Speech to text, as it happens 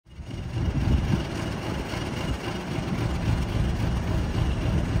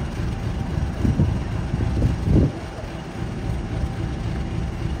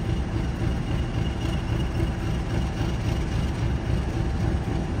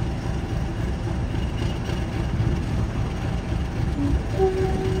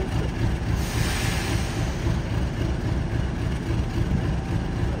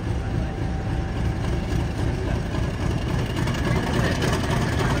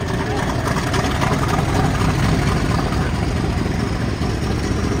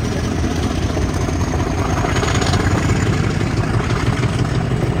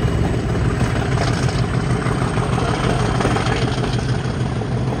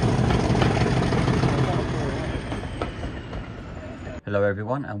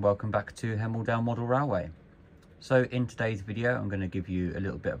everyone, and welcome back to Hemel-Down Model Railway. So in today's video I'm going to give you a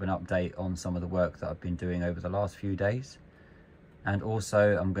little bit of an update on some of the work that I've been doing over the last few days, and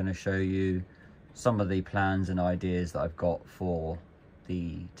also I'm going to show you some of the plans and ideas that I've got for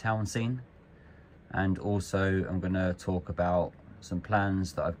the town scene, and also I'm going to talk about some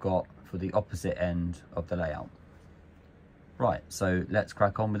plans that I've got for the opposite end of the layout. Right, so let's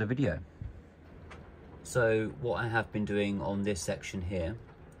crack on with the video. So what I have been doing on this section here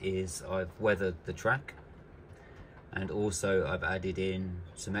is I've weathered the track, and also I've added in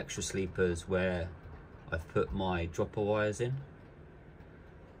some extra sleepers where I've put my dropper wires in,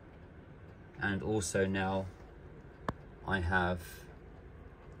 and also now I have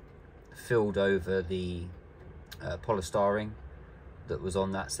filled over the polystyrene that was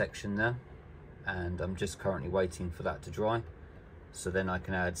on that section there, and I'm just currently waiting for that to dry, so then I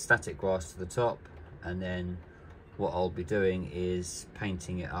can add static grass to the top. And then what I'll be doing is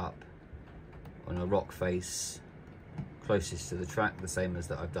painting it up on a rock face closest to the track, the same as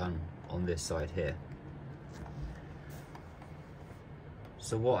that I've done on this side here.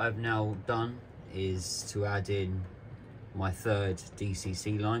 So what I've now done is to add in my third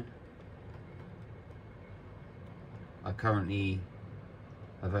DCC line. I currently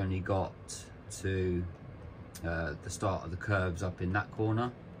have only got to the start of the curves up in that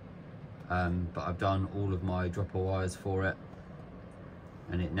corner. But I've done all of my dropper wires for it,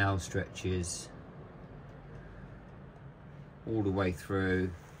 and it now stretches all the way through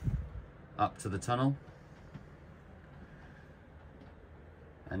up to the tunnel,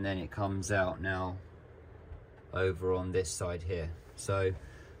 and then it comes out now over on this side here. So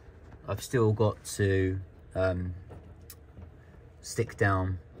I've still got to stick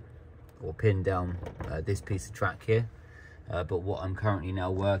down or pin down this piece of track here. But what I'm currently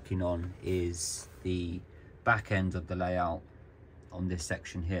now working on is the back end of the layout on this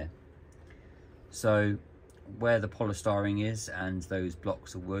section here. So where the polystyrene is and those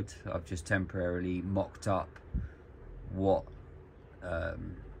blocks of wood, I've just temporarily mocked up what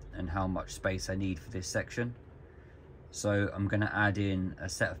and how much space I need for this section. So I'm going to add in a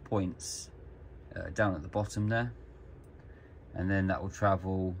set of points down at the bottom there, and then that will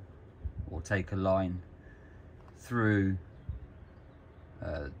travel or take a line through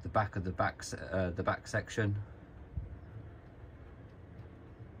the back of the back section,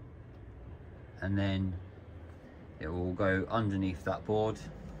 and then it will go underneath that board,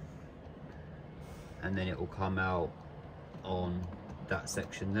 and then it will come out on that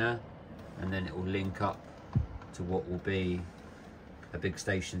section there, and then it will link up to what will be a big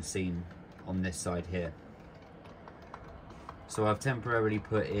station scene on this side here. So I've temporarily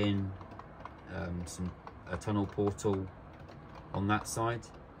put in a tunnel portal on that side,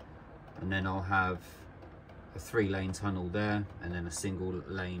 and then I'll have a 3-lane tunnel there, and then a single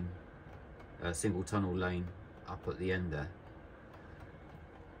tunnel lane up at the end there.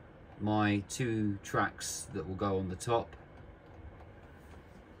 My 2 tracks that will go on the top,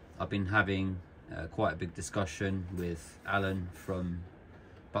 I've been having quite a big discussion with Alan from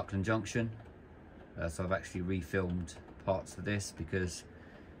Buckland Junction, so I've actually refilmed parts of this, because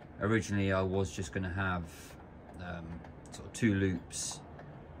originally I was just going to have sort of 2 loops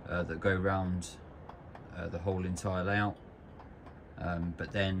that go around the whole entire layout,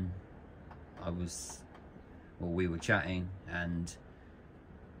 but then we were chatting, and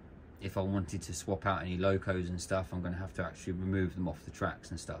if I wanted to swap out any locos and stuff, I'm going to have to actually remove them off the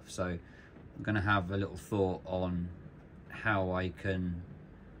tracks and stuff. So I'm going to have a little thought on how I can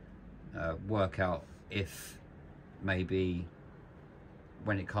work out if maybe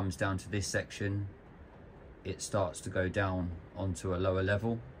when it comes down to this section, it starts to go down onto a lower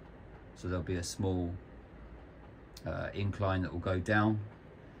level, so there'll be a small incline that will go down,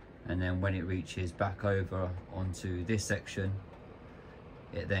 and then when it reaches back over onto this section,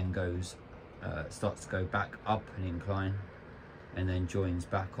 it then goes starts to go back up an incline, and then joins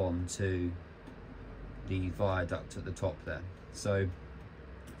back onto the viaduct at the top there. So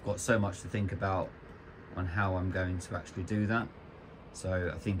I've got so much to think about on how I'm going to actually do that,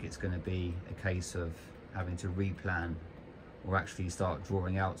 so I think it's going to be a case of having to replan, or actually start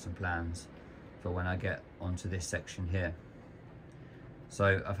drawing out some plans for when I get onto this section here.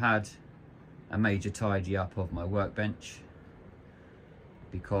 So I've had a major tidy up of my workbench,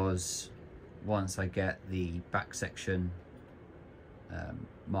 because once I get the back section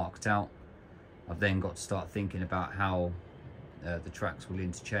marked out, I've then got to start thinking about how the tracks will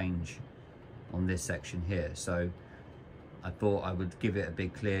interchange on this section here. So I thought I would give it a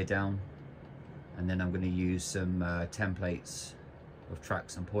big clear down, and then I'm going to use some templates of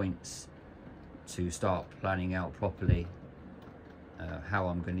tracks and points to start planning out properly how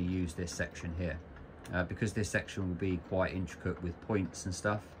I'm going to use this section here. Because this section will be quite intricate with points and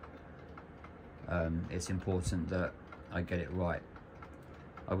stuff, it's important that I get it right.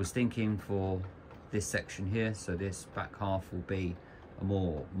 I was thinking for this section here, so this back half will be a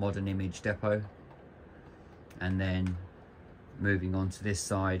more modern image depot, and then moving on to this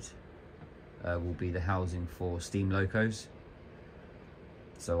side will be the housing for steam locos.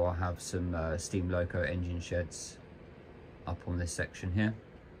 So I'll have some steam loco engine sheds up on this section here,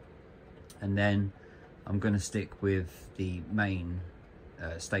 and then I'm going to stick with the main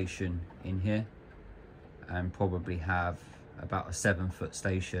station in here, and probably have about a 7-foot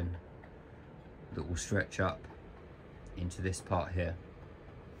station that will stretch up into this part here.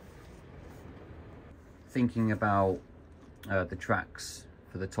 Thinking about the tracks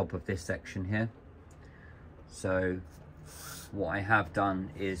for the top of this section here, so what I have done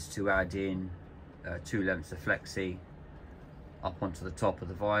is to add in 2 lengths of flexi up onto the top of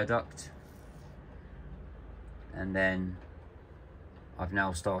the viaduct, and then I've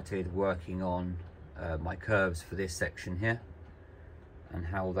now started working on my curves for this section here and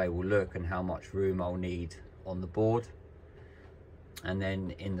how they will look and how much room I'll need on the board. And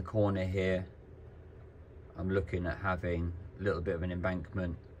then in the corner here, I'm looking at having a little bit of an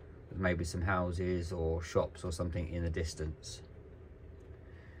embankment with maybe some houses or shops or something in the distance.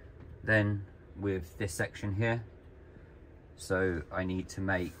 Then with this section here, so I need to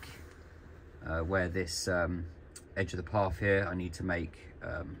make where this edge of the path here, I need to make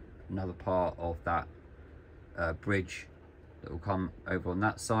another part of that bridge that will come over on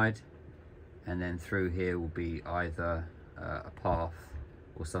that side, and then through here will be either a path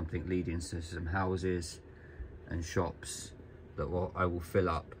or something leading to some houses and shops that I will fill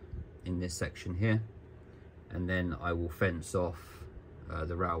up in this section here, and then I will fence off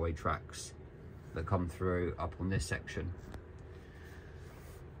the railway tracks that come through up on this section.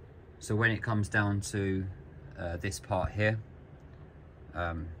 So when it comes down to this part here,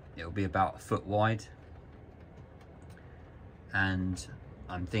 it'll be about 1 foot wide, and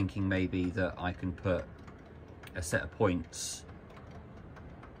I'm thinking maybe that I can put a set of points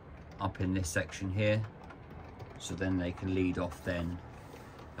up in this section here, so then they can lead off then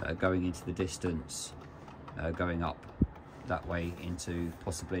going into the distance, going up that way into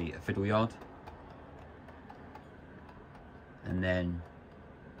possibly a fiddle yard, and then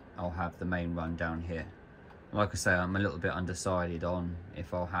I'll have the main run down here. Like I say, I'm a little bit undecided on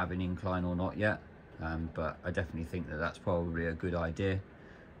if I'll have an incline or not yet, but I definitely think that that's probably a good idea,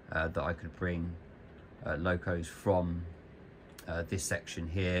 that I could bring locos from this section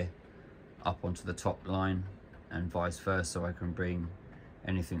here up onto the top line, and vice versa, so I can bring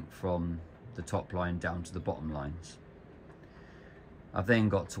anything from the top line down to the bottom lines. I've then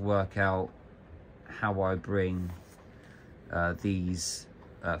got to work out how I bring these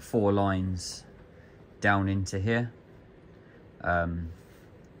 4 lines down into here.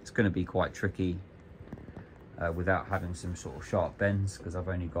 It's going to be quite tricky without having some sort of sharp bends, because I've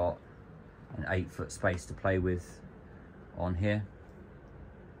only got an 8-foot space to play with on here.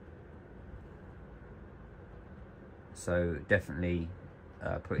 So definitely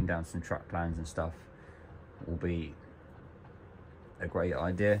putting down some track plans and stuff will be a great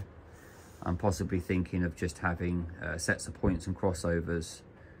idea. I'm possibly thinking of just having sets of points and crossovers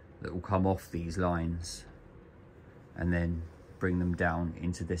that will come off these lines and then bring them down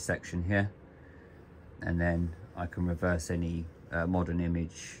into this section here, and then I can reverse any modern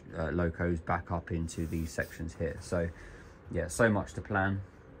image locos back up into these sections here. So yeah, so much to plan,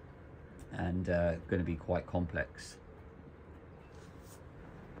 and going to be quite complex.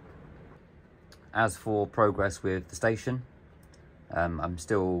 As for progress with the station, I'm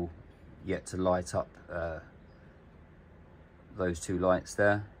still yet to light up those 2 lights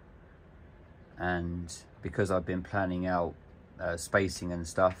there, and because I've been planning out spacing and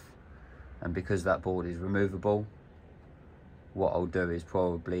stuff, and because that board is removable, what I'll do is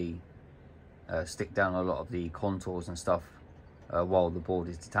probably stick down a lot of the contours and stuff while the board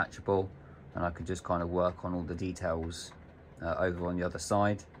is detachable, and I could just kind of work on all the details over on the other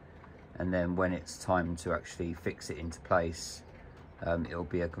side, and then when it's time to actually fix it into place, it'll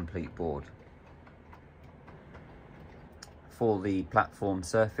be a complete board. For the platform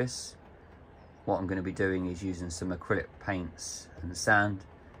surface, what I'm going to be doing is using some acrylic paints and sand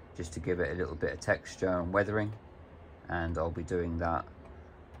just to give it a little bit of texture and weathering, and I'll be doing that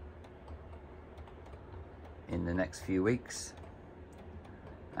in the next few weeks.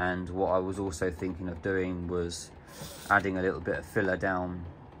 And what I was also thinking of doing was adding a little bit of filler down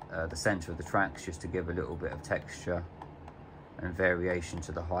the center of the tracks, just to give a little bit of texture and variation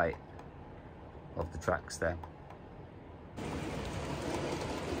to the height of the tracks there.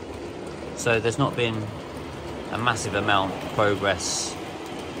 So there's not been a massive amount of progress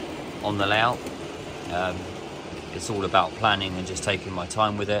on the layout. It's all about planning and just taking my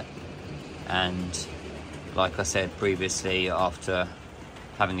time with it. And like I said previously, after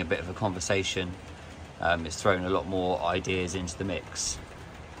having a bit of a conversation, it's thrown a lot more ideas into the mix.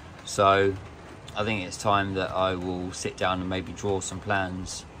 So I think it's time that I will sit down and maybe draw some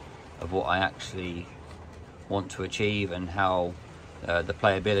plans of what I actually want to achieve and how the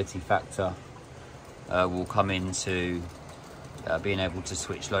playability factor will come into being able to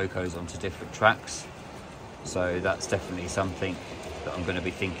switch locos onto different tracks. So that's definitely something that I'm going to be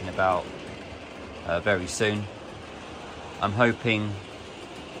thinking about very soon. I'm hoping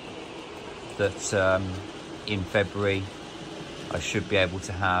that in February I should be able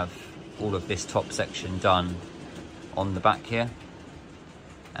to have all of this top section done on the back here,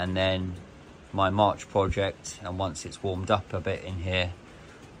 and then my March project, and once it's warmed up a bit in here,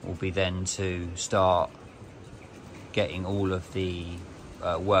 will be then to start getting all of the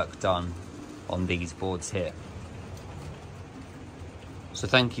work done on these boards here. So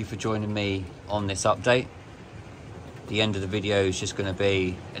thank you for joining me on this update. The end of the video is just going to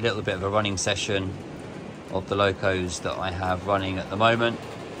be a little bit of a running session of the locos that I have running at the moment,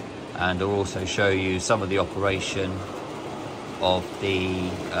 and I'll also show you some of the operation of the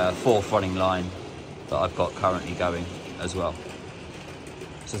fourth running line that I've got currently going as well.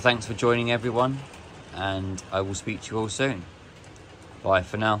 So thanks for joining everyone, and I will speak to you all soon. Bye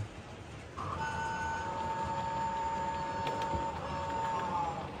for now.